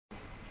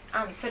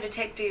So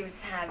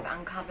detectives have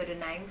uncovered a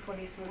name for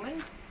this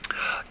woman?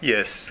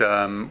 Yes,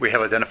 we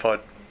have identified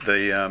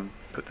the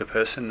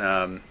person.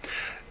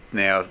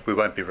 Now, we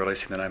won't be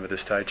releasing the name at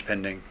this stage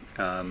pending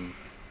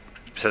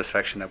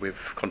satisfaction that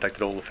we've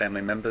contacted all the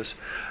family members.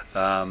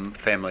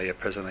 Family are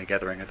presently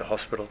gathering at the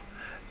hospital,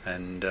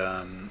 and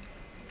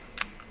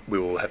we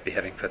will be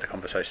having further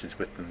conversations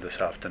with them this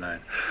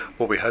afternoon.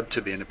 What we hope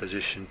to be in a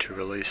position to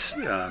release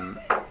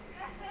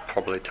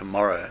probably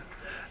tomorrow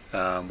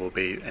will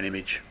be an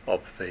image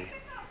of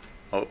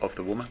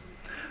the woman,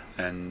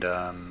 and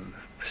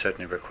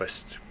certainly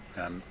request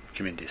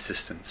community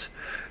assistance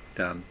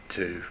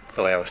to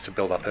allow us to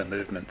build up her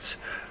movements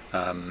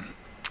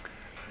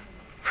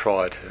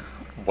prior to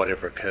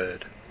whatever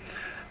occurred.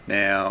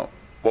 Now,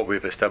 what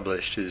we've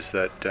established is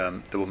that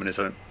the woman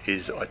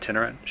is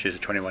itinerant. She's a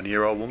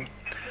 21-year-old woman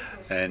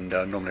and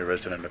normally a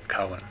resident of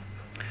Cowan.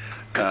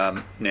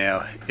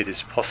 Now, it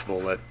is possible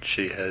that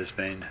she has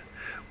been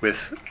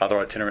with other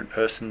itinerant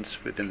persons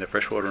within the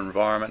freshwater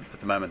environment. At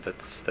the moment,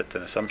 that's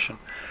an assumption.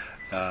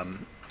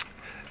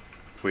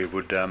 We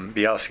would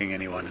be asking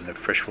anyone in the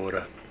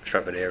freshwater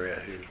Stratford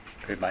area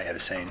who may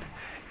have seen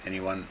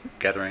anyone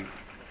gathering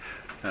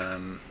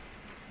in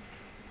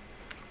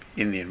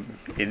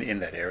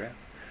that area,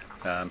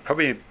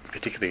 probably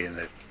particularly in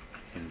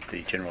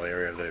the general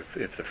area of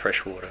the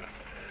freshwater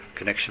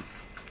connection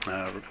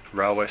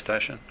railway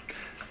station.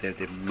 There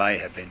may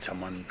have been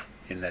someone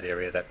in that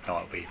area that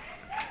night. We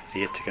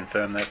yet to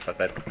confirm that, but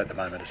that at the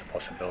moment is a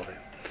possibility.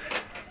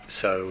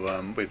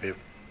 So we'd be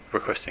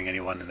requesting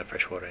anyone in the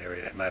freshwater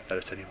area who may have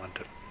noticed anyone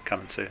to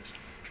come and see us.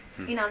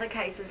 In other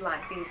cases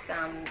like this,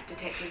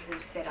 detectives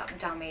have set up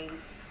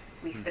dummies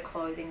with the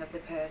clothing of the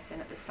person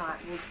at the site.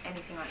 Will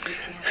anything like this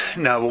be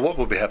happening? No, well, what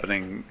will be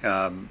happening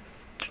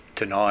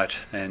tonight,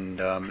 and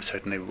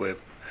certainly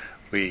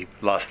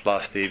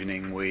last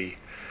evening we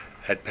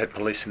had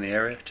police in the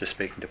area, just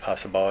speaking to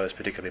passerbyers,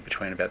 particularly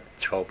between about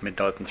 12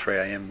 midnight and 3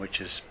 a.m, which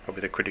is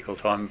probably the critical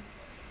time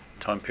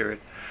period.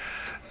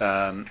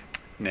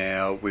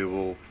 Now we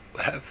will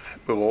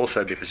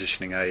also be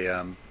positioning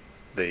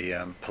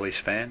the police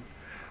van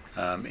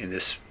in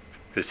this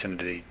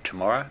vicinity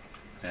tomorrow,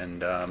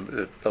 and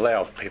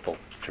allow people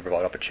to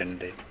provide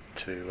opportunity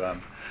to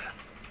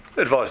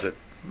advise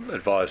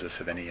us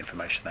of any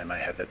information they may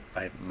have that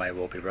may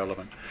well be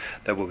relevant.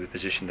 They will be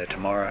positioned there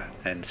tomorrow,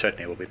 and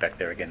certainly we'll be back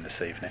there again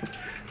this evening,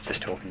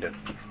 just talking to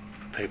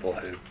people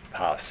who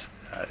pass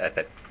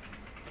at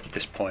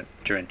this point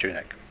during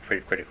that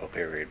pretty critical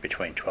period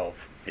between 12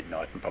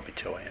 midnight and probably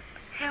 2 a.m.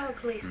 How are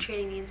police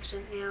treating the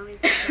incident now?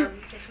 Is it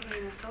definitely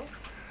an assault?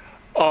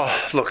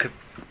 Oh, look,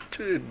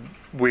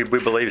 we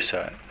believe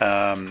so.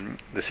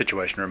 The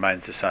situation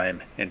remains the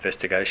same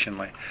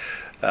investigationally.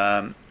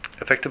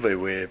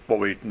 Effectively, what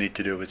we need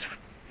to do is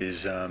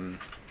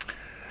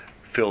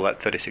fill that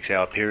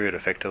 36-hour period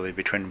effectively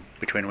between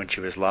when she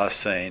was last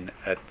seen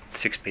at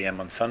 6 p.m.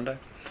 on Sunday,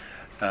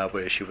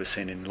 where she was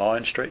seen in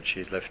Lion Street.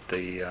 She left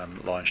the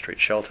Lion Street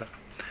shelter,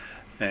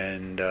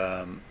 and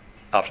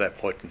after that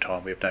point in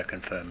time, we have no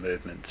confirmed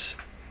movements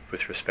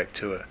with respect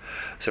to her.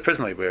 So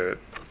presently,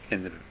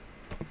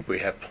 we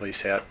have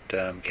police out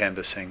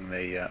canvassing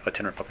the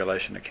itinerant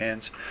population at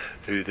Cairns,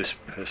 who this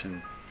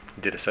person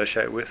did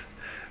associate with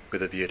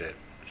a view to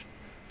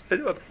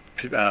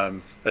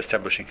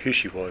establishing who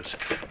she was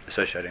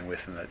associating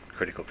with in that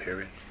critical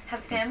period.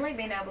 Have family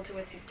been able to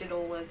assist at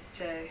all as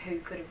to who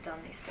could have done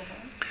this to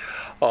her?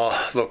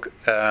 Oh, look,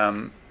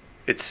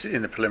 it's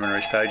in the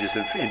preliminary stages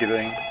of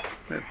interviewing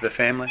the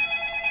family.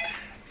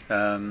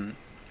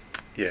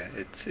 Yeah,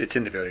 it's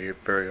in the very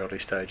early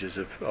stages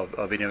of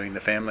interviewing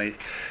the family.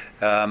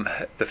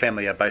 The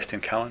family are based in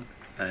Cowan,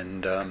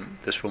 and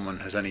this woman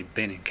has only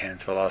been in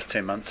Cairns for the last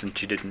 2 months, and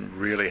she didn't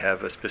really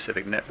have a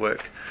specific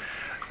network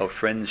of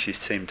friends. She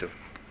seemed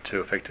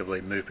to effectively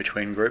move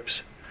between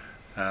groups,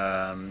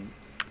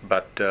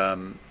 but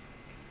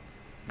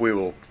we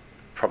will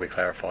probably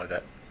clarify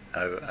that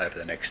over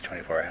the next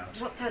 24 hours.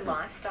 What's her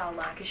lifestyle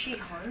like? Is she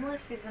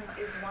homeless? Is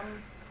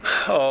one?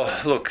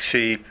 Oh, look,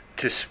 she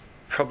just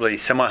probably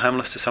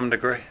semi-homeless to some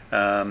degree.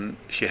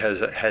 She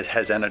has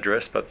an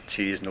address, but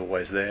she isn't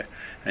always there,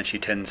 and she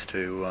tends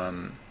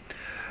to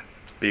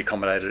be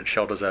accommodated at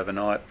shelters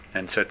overnight,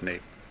 and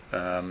certainly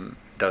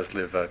does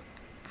live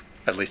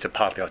at least a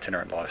partly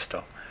itinerant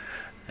lifestyle,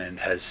 and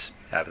has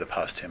over the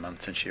past 2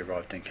 months since she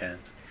arrived in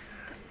Cairns.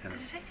 Do the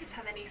detectives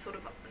have any sort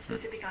of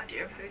specific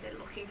idea of who they're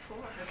looking for,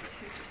 or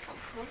who's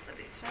responsible at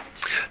this stage?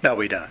 No,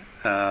 we don't.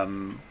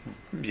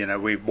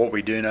 What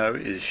we do know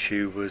is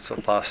she was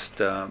last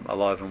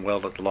alive and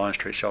well at the Lion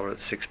Street shelter at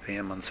 6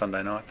 p.m. on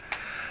Sunday night.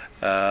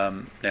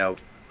 Now,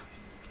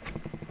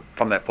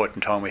 from that point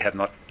in time, we have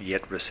not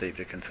yet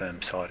received a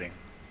confirmed sighting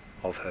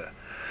of her.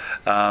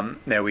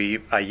 Now,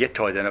 we are yet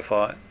to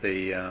identify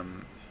the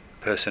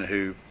person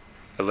who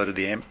alerted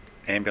the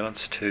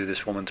ambulance to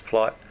this woman's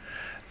plight.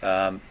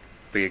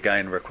 We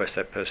again request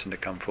that person to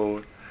come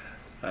forward,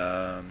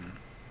 and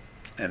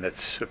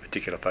that's a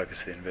particular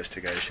focus of the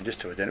investigation.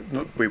 Just to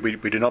identify, we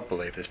do not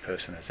believe this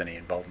person has any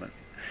involvement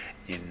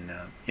in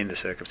the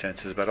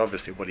circumstances. But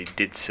obviously, what he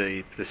did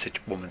see, the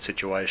woman's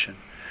situation,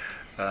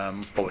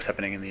 what was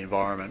happening in the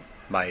environment,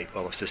 may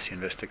well assist the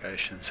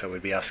investigation. So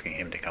we'd be asking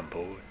him to come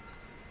forward.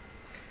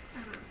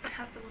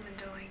 How's the woman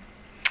doing?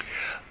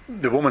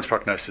 The woman's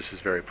prognosis is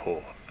very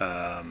poor.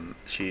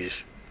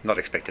 She's not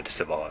expected to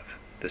survive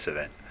this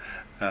event,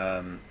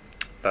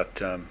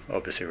 but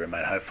obviously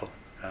remain hopeful.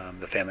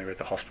 The family are at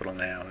the hospital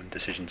now, and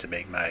decisions are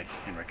being made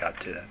in regard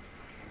to that.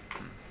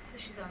 So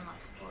she's on life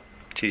support.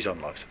 She's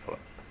on life support.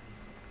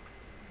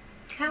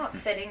 How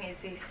upsetting is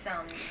this,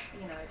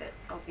 you know, that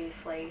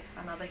obviously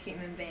another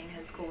human being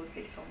has caused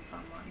this on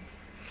someone?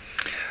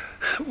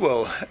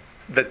 Well,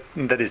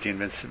 that is the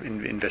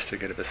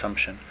investigative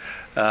assumption,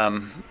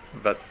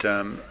 but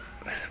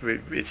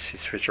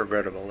it's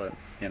regrettable that,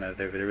 you know,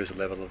 there is a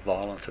level of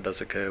violence that does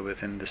occur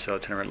within this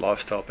itinerant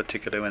lifestyle,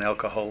 particularly when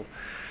alcohol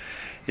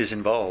is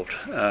involved,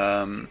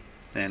 and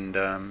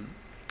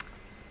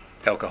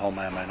alcohol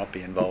may or may not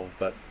be involved,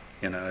 but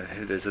you know,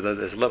 there's a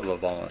level of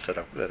violence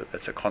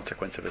that's a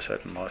consequence of a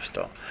certain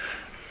lifestyle,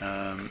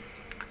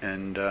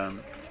 and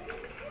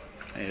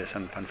yes,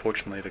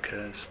 unfortunately it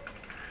occurs,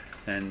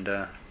 and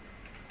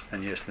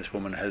yes, this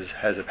woman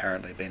has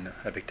apparently been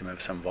a victim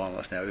of some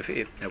violence. Now,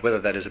 whether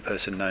that is a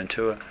person known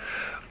to her,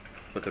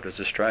 whether it is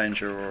a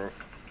stranger or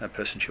a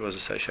person she was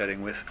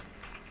associating with,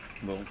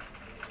 will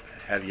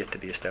have yet to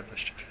be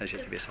established. Has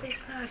yet to be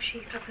established. Police know if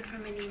she suffered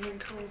from any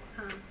mental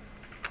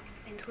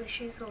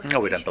issues or? No,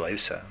 we don't believe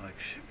so. Like,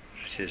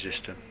 she's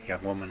just a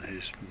young woman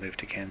who's moved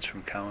to Cairns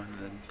from Cohen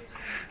and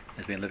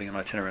has been living an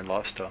itinerant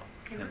lifestyle.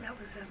 And that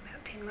was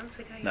about 10 months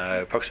ago.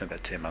 No, approximately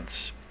about 2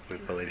 months. We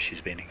believe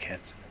she's been in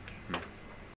Cairns. Okay. Mm.